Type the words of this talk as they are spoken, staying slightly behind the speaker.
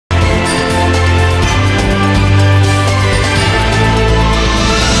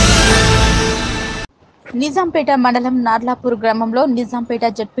నిజాంపేట మండలం నార్లాపూర్ గ్రామంలో నిజాంపేట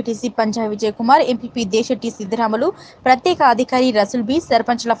జడ్పీటీసీ పంజా విజయ్ కుమార్, ఎంపీపీ దేశెట్టి సిద్ధరాములు, ప్రత్యేక అధికారి రసూల్ బి,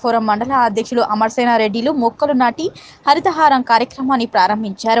 సర్పంచ్ల ఫోరం మండల అధ్యక్షులు అమర్సేనారెడ్డిలు మొక్కలు నాటి హరితహారం కార్యక్రమాన్ని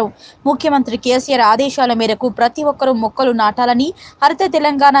ప్రారంభించారు. ముఖ్యమంత్రి కేసీఆర్ ఆదేశాల మేరకు ప్రతి ఒక్కరూ మొక్కలు నాటాలని, హరిత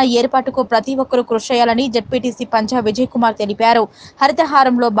తెలంగాణ ఏర్పాటుకు ప్రతి ఒక్కరూ కృషి చేయాలని జడ్పీటీసీ పంజా విజయ్ కుమార్ తెలిపారు.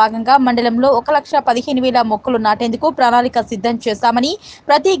 హరితహారంలో భాగంగా మండలంలో 1,15,000 మొక్కలు నాటేందుకు ప్రణాళిక సిద్ధం చేశామని,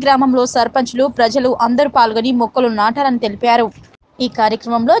 ప్రతి గ్రామంలో సర్పంచ్లు, ప్రజలు అందరూ పాల్గొని మొక్కలు నాటాలని తెలిపారు. ఈ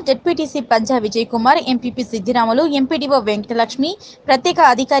కార్యక్రమంలో జడ్పీటీసీ పంజా విజయ్ కుమార్, ఎంపీపీ సిద్ధిరాములు, ఎంపీడీఓ వెంకటలక్ష్మి, ప్రత్యేక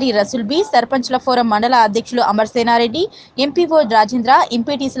అధికారి రసూల్ బి, సర్పంచ్ల ఫోరం మండల అధ్యక్షులు అమర్సేనారెడ్డి, ఎంపీఓ రాజేంద్ర,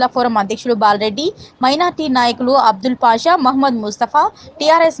 ఎంపీటీసీల ఫోరం అధ్యక్షులు బాలరెడ్డి, మైనార్టీ నాయకులు అబ్దుల్ పాషా, మహమ్మద్ ముస్తఫా,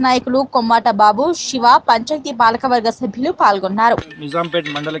 టీఆర్ఎస్ నాయకులు కొమ్మాట బాబు, శివ, పంచాయతీ పాలకవర్గ సభ్యులు పాల్గొన్నారు. నిజాంపేట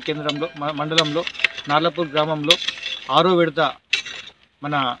మండల కేంద్రంలో మండలంలో నార్లాపూర్ గ్రామంలో 6వ విడత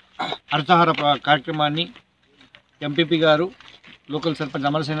మన హరితహార కార్యక్రమాన్ని ఎంపీపీ గారు, లోకల్ సర్పంచ్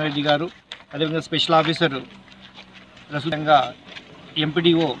అమర్సేనారెడ్డి గారు, అదేవిధంగా స్పెషల్ ఆఫీసర్ రసూలంగా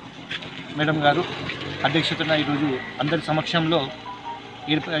ఎంపీడీఓ మేడం గారు అధ్యక్షతన ఈరోజు అందరి సమక్షంలో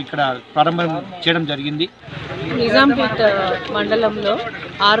ఇక్కడ ప్రారంభం చేయడం జరిగింది. నిజాంపేట మండలంలో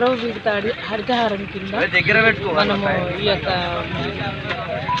 6వ విడత హరితహారం కింద మనము ఈ యొక్క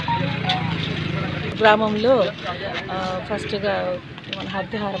గ్రామంలో ఫస్ట్గా మన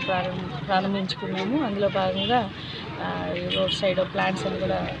హరితహారం ప్రారంభించుకున్నాము. అందులో భాగంగా రోడ్ సైడ్ ప్లాంట్స్ అని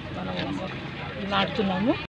కూడా మనం నాటుతున్నాము.